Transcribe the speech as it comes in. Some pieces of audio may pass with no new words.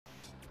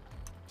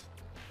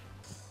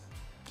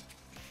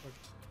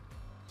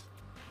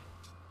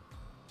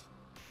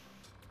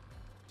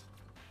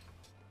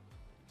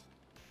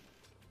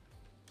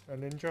A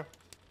ninja.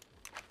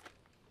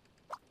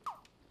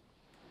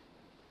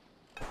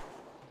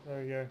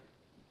 There we go.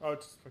 Oh,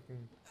 just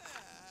fucking.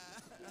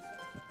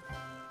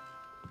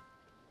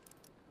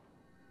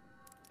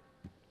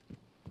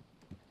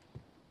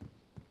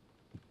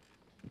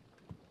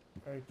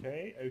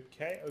 Okay.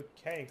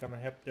 Gonna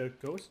help the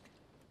ghost.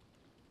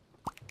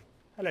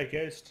 Hello,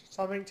 ghost.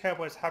 Something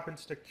terrible has happened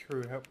to the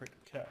crew. Help break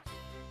the curse.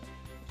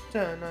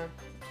 Then I'm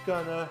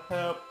gonna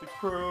help the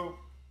crew.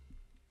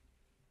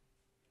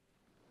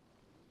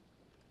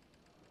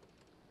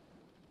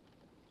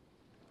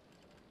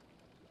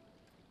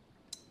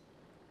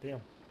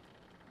 Damn.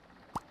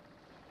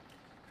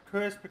 The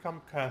crew has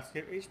become cursed.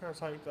 Give each man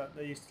something that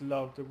they used to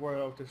love. The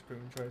royal of this crew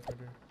enjoys what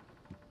they do.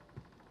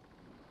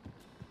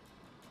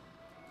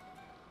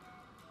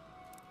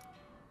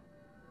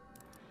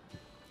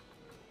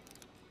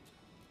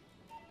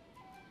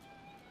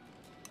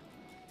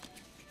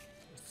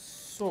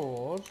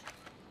 Sword,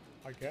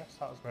 I guess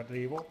that was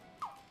medieval.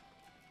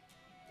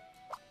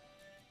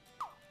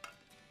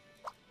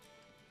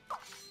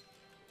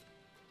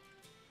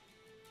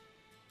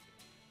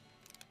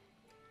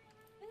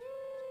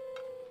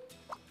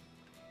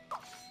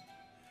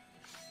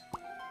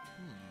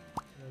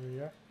 There we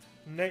go.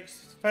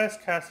 Next,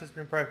 first cast has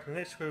been broken.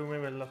 Next crew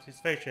member lost his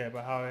facial hair,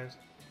 but how is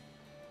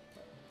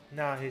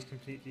now he's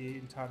completely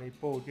entirely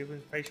bald. Give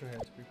him facial hair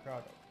to be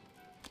proud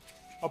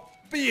of.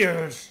 A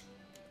beard,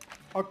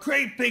 a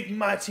great big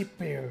mighty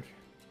beard.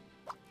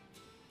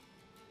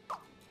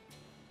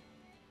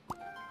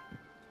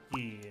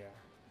 Yeah.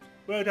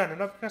 Well done,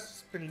 another curse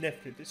has been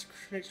lifted. This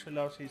next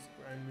allows his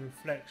own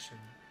reflection.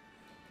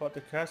 But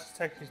the curse has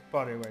taken his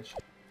body away.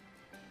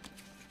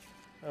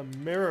 A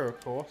mirror, of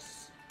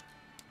course.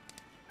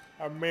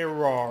 A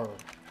mirror.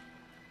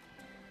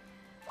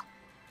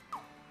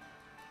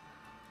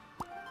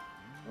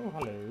 Oh,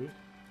 hello.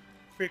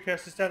 3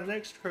 curses down. The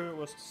next crew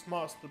was the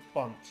smartest of the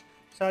bunch.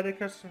 So the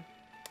curse.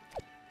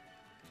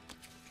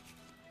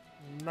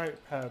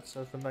 Notepad,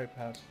 so for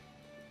notepad.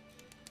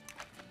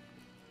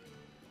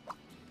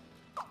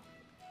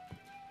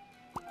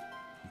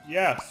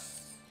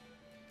 Yes!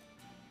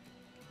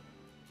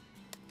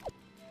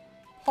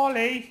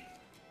 Polly!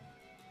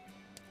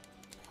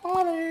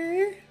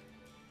 Polly!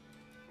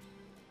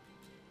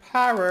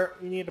 Parrot!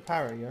 You need a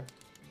parrot, yeah?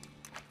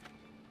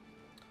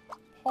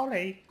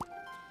 Polly!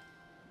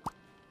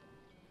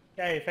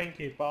 Yay, thank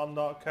you, but I'm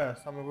not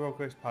cursed. I'm a real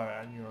ghost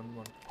pirate and you're on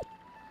one.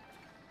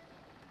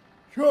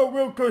 You're a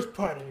real ghost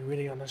pirate and you're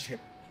really on the ship.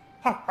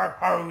 Ha ha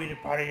ha, we the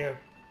party of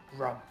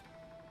rum.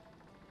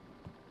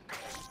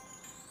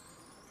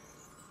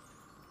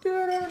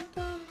 Dun, dun,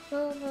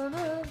 dun, dun,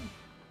 dun.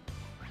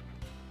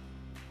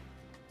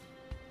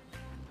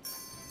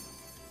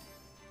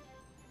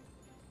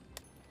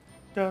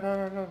 Dun, dun,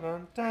 dun, dun,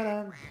 dun,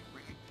 dun.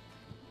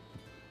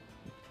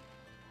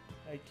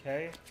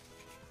 Okay.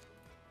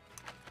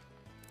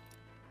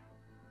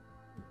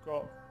 We've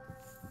got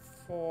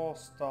 4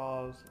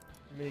 stars,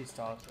 mini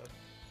stars.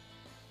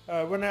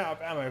 Run out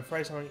of ammo,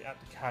 throw something at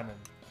the cannon.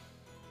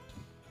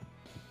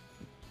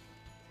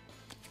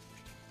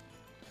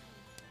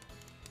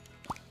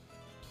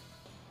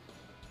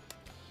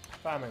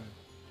 Famine.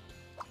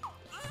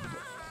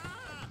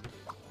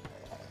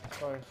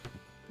 Sorry.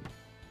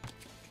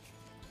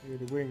 Here are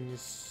the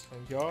wings,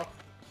 thank you.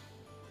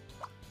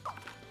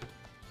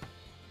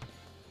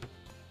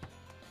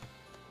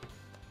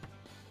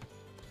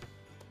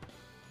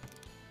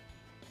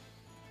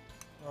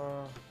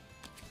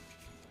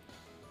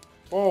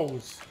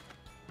 Balls.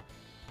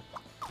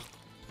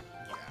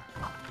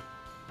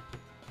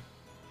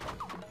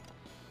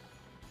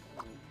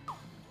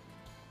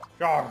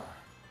 Yar.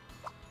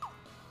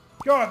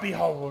 Yar,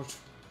 behold.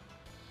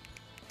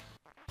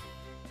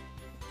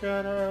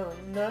 I'm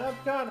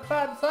gonna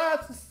fight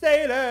besides the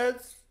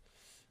sailors.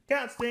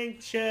 Can't sink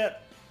the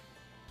ship.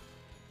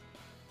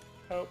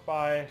 Help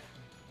by.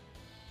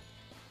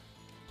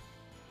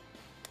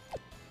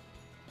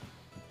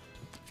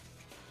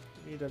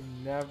 Need a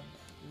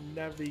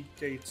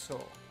navigator.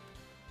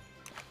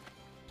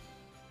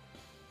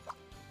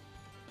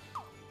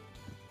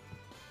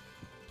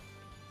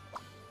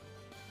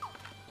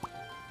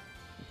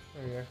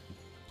 There we go.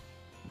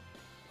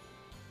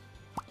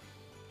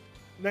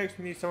 Next,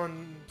 we need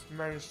someone to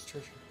manage the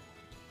treasure.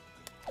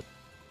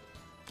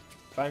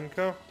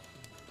 Banker.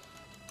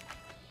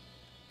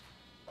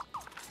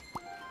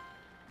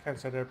 Can't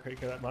say they're pretty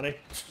good at money.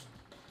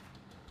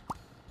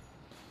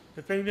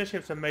 The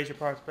leadership's a major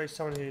priority, based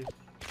someone who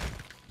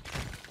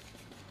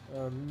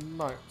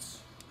knights.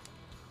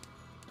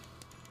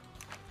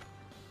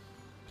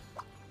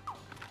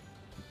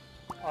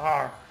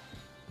 Ah.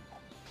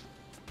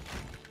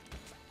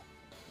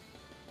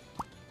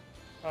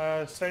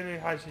 Sailing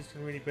hygiene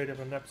can really build up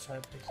an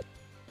episode, please.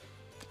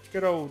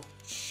 Good old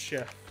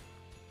chef.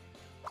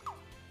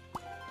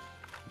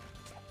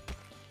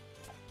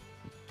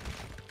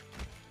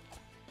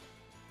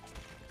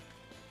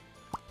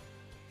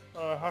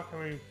 How can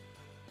we...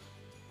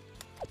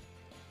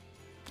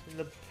 In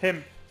the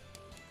pimp.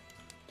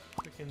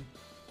 We can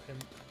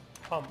pimp.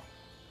 Pump.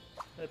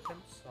 The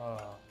pimps.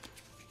 Ah.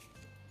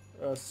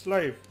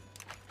 Slave.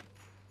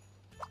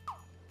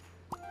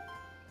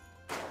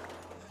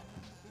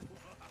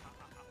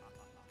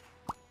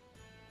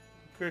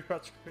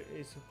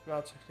 Is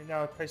about to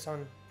now place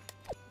on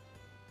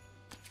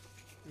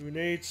who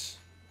needs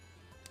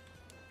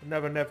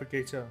another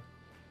navigator.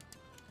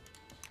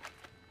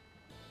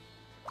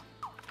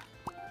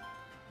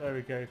 There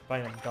we go,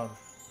 bam, done.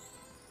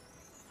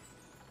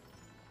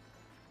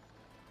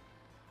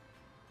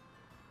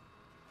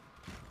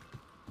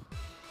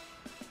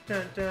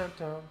 Dun, dun,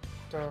 dun,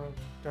 dun,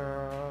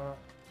 dun.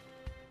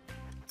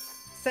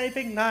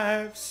 Saving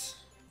lives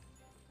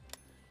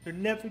you're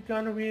never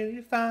gonna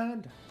really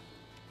find.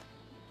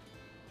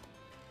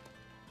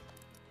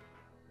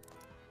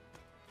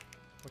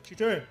 What you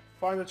doing?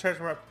 Find the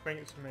treasure map, bring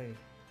it to me.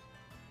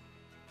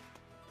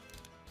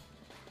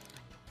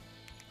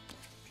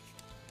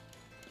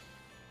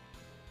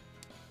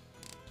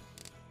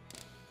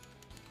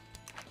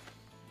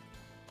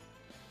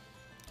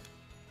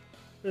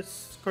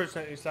 This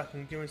cruiser is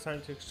lacking, giving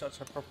something to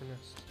construct a proper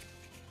nest.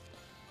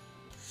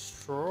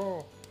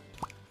 Straw.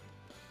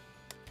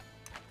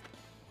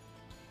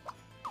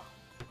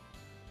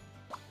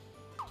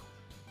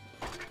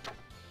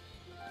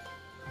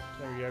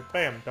 There we go,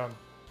 bam, done.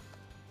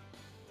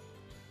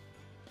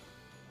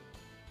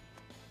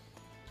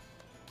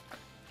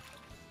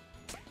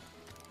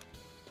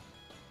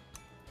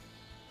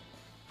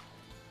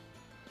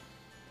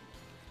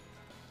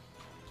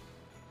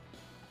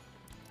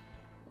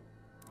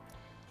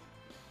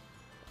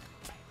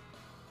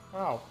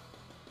 Wow.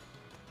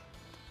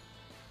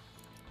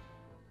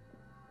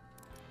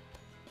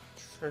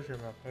 Treasure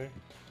map, eh?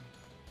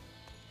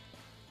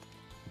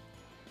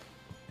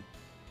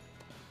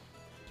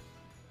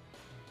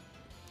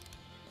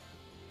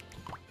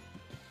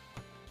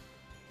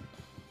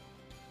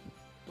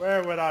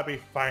 Where would I be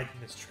finding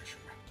this treasure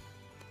map?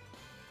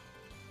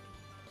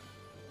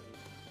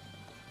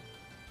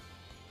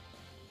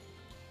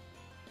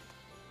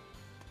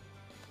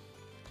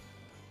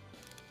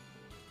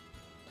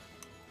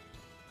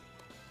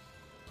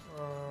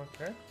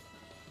 Okay.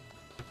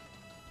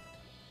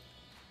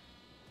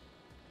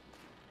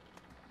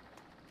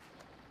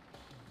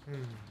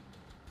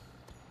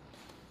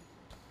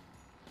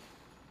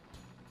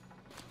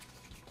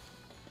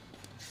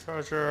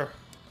 Treasure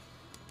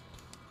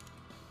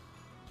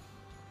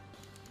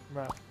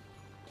map.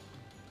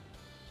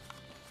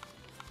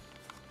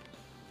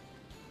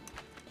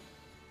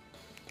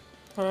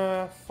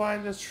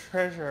 Find the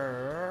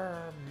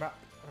treasure map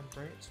and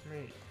bring it to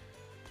me.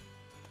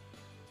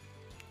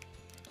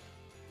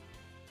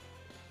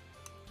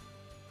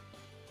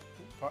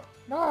 Fuck.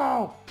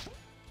 No!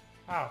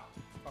 Ow.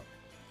 Fuck.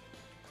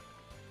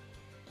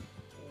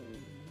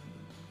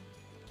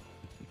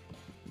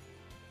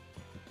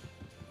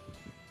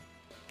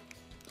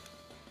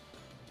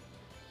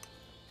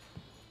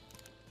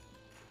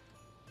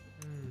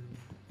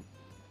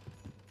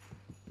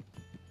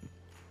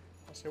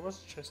 Actually, there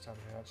was a chest down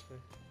here, actually.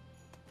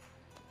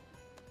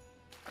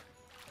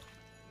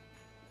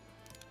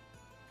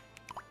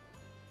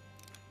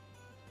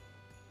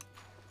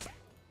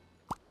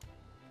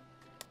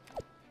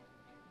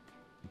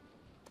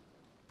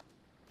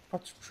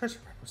 But treasure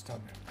map was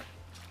down there.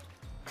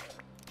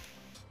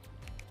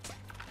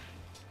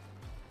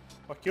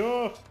 Fuck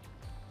you!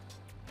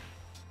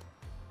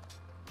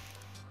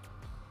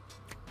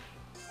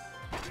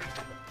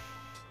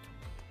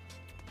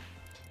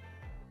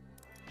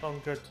 I'm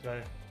good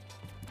today.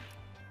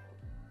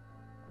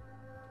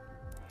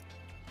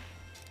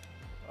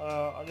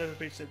 I've never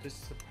been said this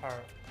is a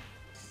parrot.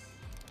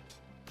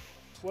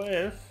 What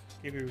if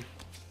give you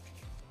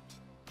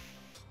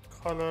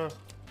color?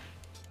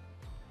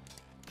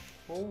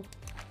 Oh.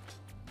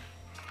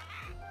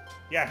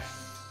 Yes.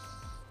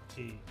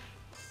 Key.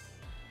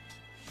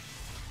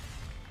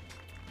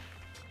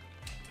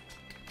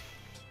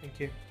 Thank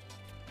you.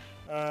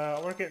 I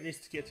want to get these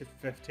to get to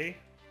 50.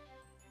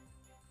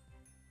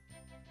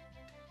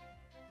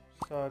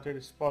 So I'll do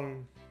this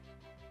one.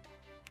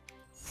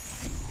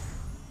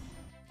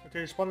 I'll do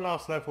this one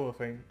last level, I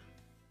think.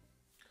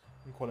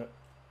 And call it.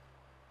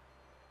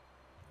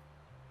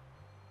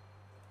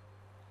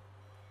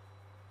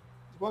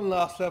 One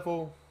last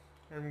level,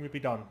 and we'll be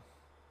done.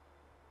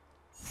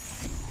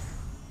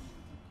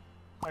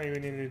 All you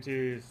need to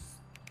do is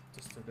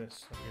just do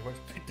this, and we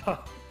won't be done.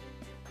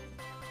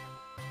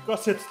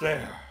 Got it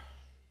there.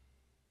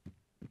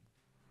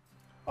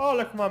 Oh,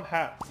 look at my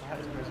hat. My hat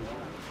is amazing.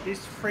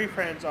 These three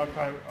friends are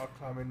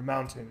climbing the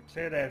mountain.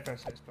 Clear their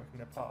adventures, blocking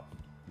their path.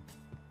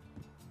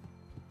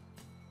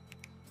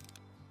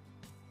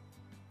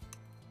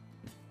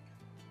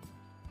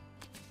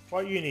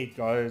 What you need,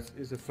 guys,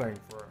 is a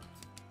flamethrower.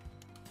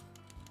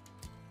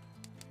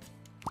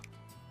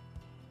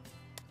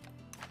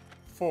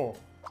 Four.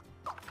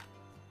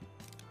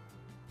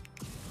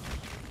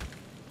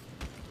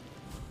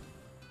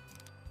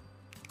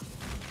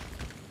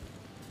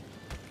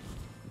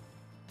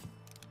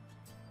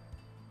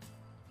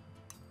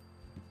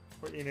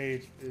 What you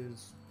need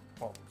is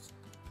bombs.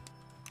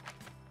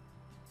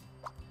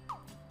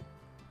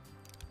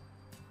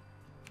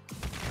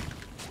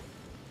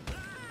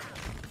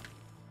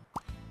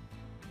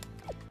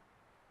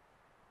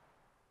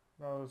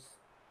 That was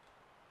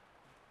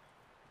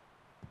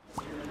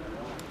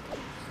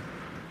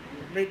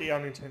completely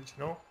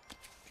unintentional.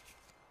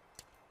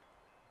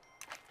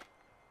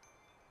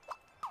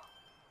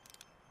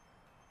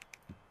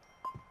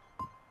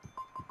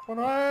 Run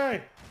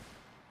away!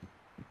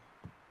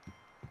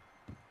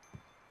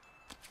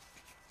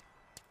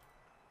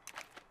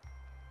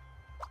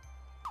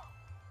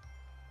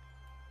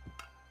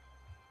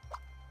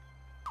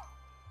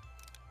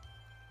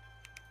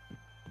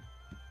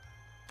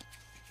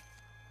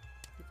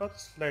 If I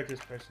just load this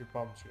place with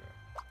bombs here.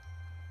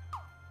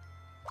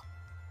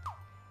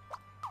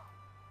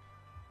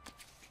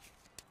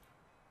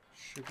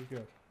 Should be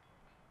good.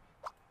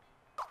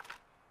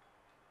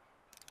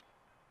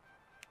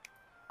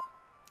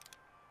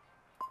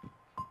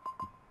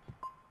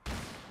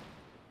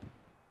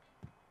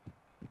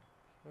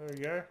 There we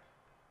go.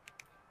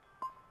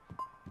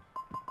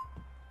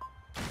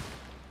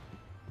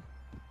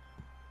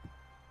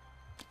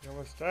 You're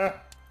almost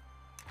there.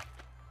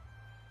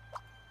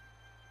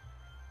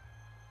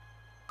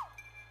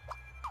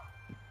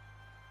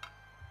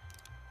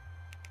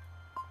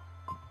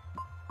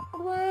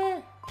 Run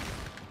away!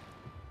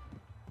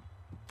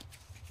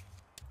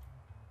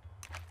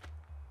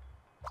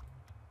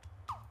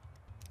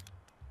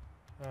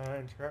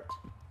 Interact.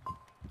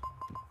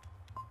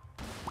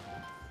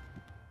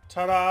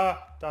 Ta-da!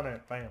 Done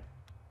it. Bam.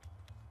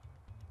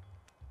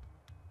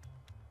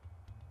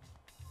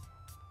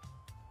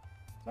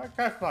 That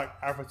guy from like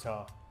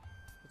Avatar.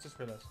 I just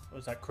realised. Or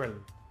was that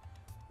Krillin?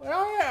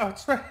 Oh yeah,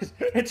 it's right.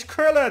 It's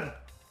Krillin!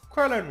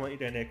 Krillin, what are you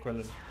doing here,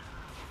 Krillin?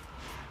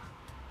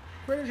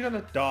 Krillin's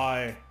gonna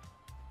die.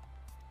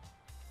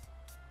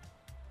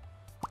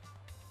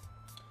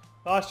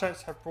 Large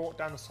giants have brought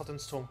down a sudden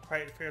storm.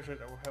 Create fears that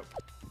will help.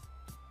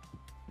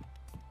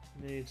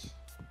 Needs.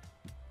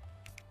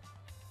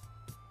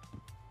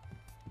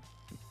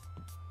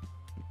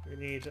 We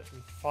need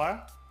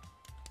fire.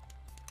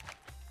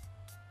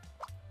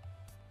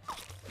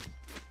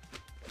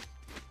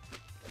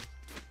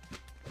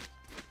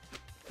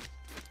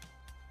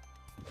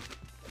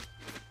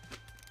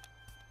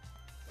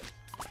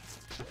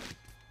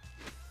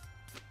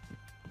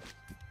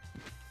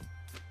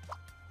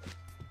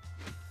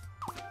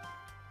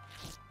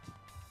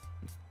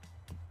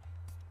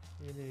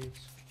 We need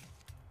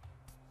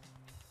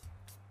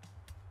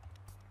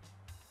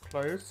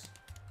clothes.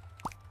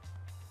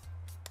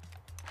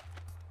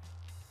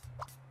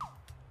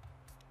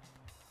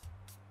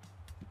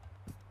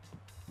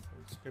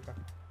 Let's go back.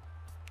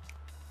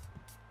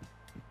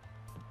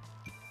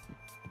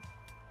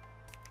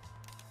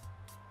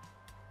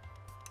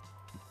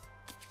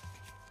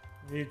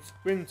 Needs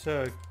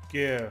winter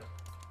gear.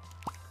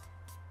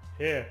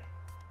 Here.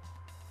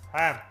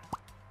 Ham.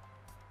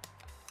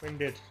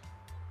 Winded.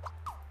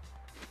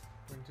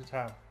 Winter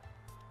tam.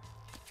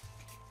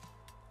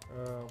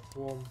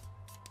 Warm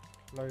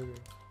clothing.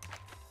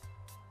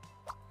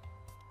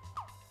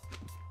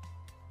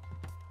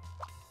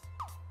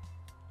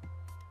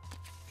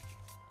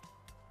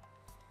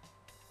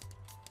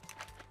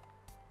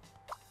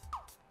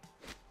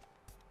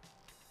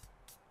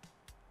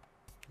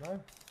 No.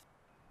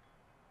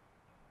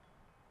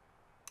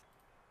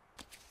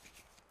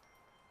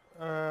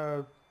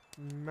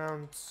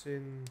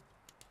 Mountain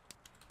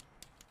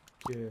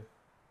gear.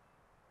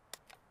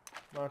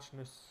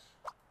 Largeness.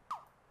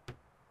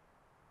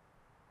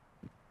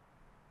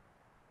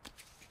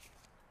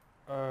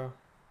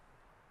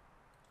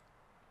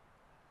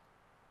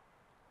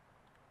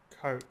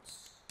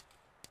 Coats.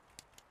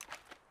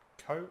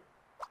 Coat.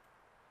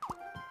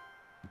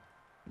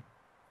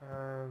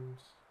 And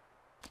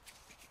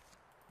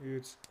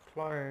you'd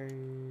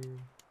climb.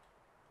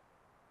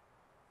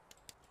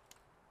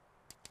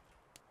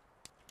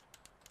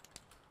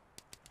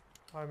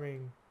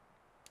 Climbing.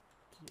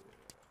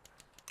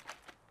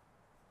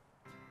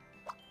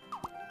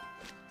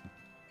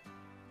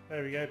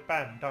 There we go,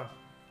 bam, done.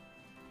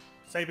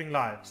 Saving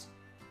lives.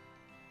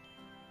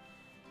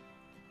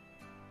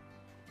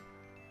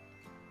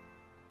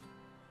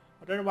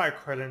 I don't know why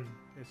Krillin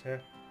is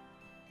here.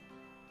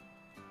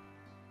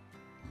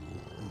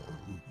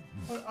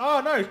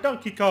 Oh no, it's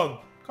Donkey Kong!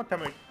 God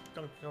damn it,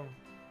 Donkey Kong.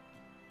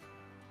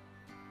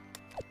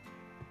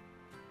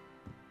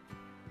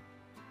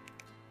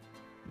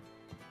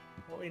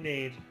 What we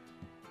need.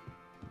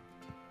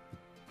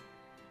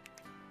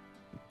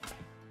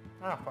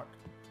 Ah, fuck.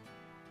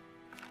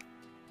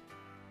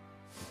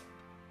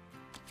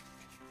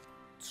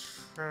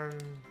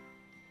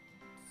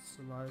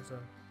 Tranquilizer.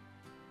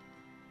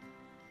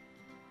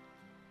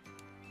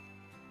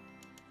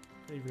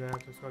 Even though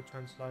it's got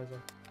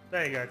tranquilizer.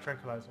 There you go,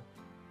 tranquilizer.